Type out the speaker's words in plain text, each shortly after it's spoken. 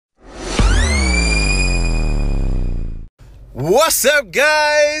What's up,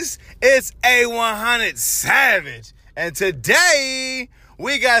 guys? It's A100 Savage, and today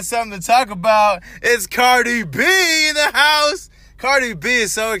we got something to talk about. It's Cardi B in the house. Cardi B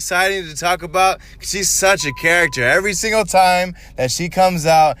is so exciting to talk about because she's such a character. Every single time that she comes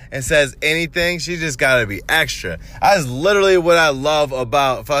out and says anything, she just gotta be extra. That's literally what I love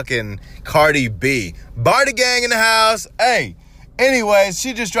about fucking Cardi B. Barty Gang in the house. Hey. Anyways,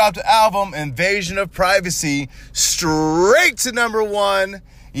 she just dropped an album, Invasion of Privacy, straight to number one.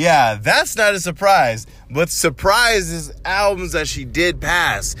 Yeah, that's not a surprise. But surprise is albums that she did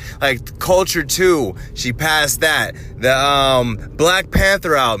pass. Like Culture 2, she passed that. The Black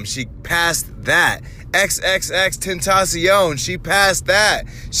Panther album, she passed that. XXX Tentacion, she passed that.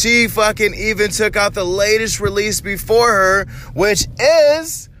 She fucking even took out the latest release before her, which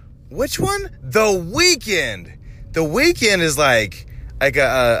is, which one? The Weeknd. The Weeknd is like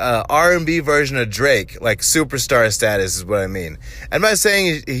a R&B version of Drake, like superstar status is what I mean. I'm not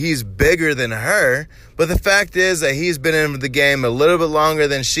saying he's bigger than her, but the fact is that he's been in the game a little bit longer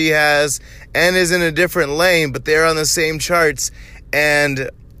than she has and is in a different lane, but they're on the same charts, and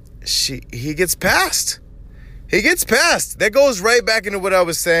he gets passed. He gets passed. That goes right back into what I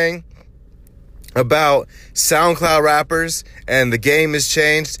was saying about SoundCloud rappers, and the game has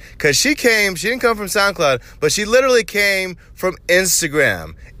changed, because she didn't come from SoundCloud, but she literally came from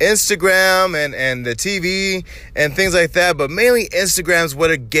Instagram and the TV and things like that, but mainly Instagram's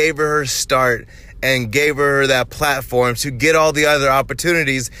what it gave her start and gave her that platform to get all the other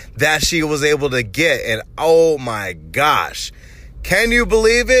opportunities that she was able to get. And oh my gosh, can you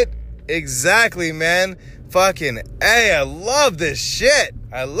believe it? Exactly, man. Fucking hey, I love this shit.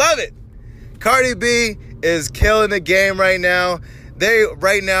 I love it. Cardi B is killing the game right now. They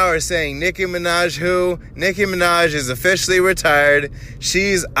right now are saying Nicki Minaj who? Nicki Minaj is officially retired.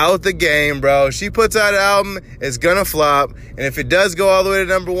 She's out the game, bro. She puts out an album, it's gonna flop. And if it does go all the way to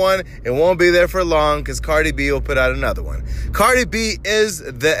number one, it won't be there for long because Cardi B will put out another one. Cardi B is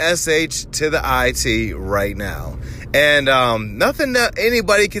the SH to the IT right now. And nothing that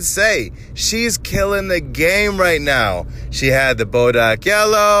anybody could say. She's killing the game right now. She had the Bodak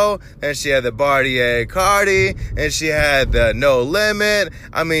Yellow, and she had the Bartier Cardi, and she had the No Limit.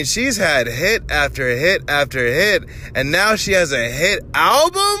 I mean, she's had hit after hit after hit, and now she has a hit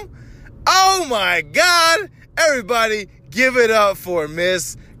album? Oh my God! Everybody give it up for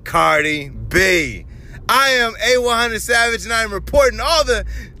Miss Cardi B. I am A100 Savage, and I am reporting all the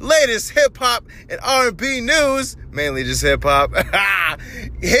latest hip-hop and R&B news, mainly just hip-hop.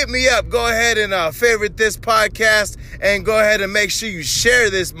 Hit me up. Go ahead and favorite this podcast, and go ahead and make sure you share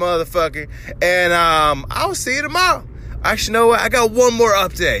this motherfucker. And I'll see you tomorrow. Actually, you know what? I got one more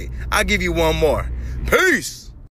update. I'll give you one more. Peace.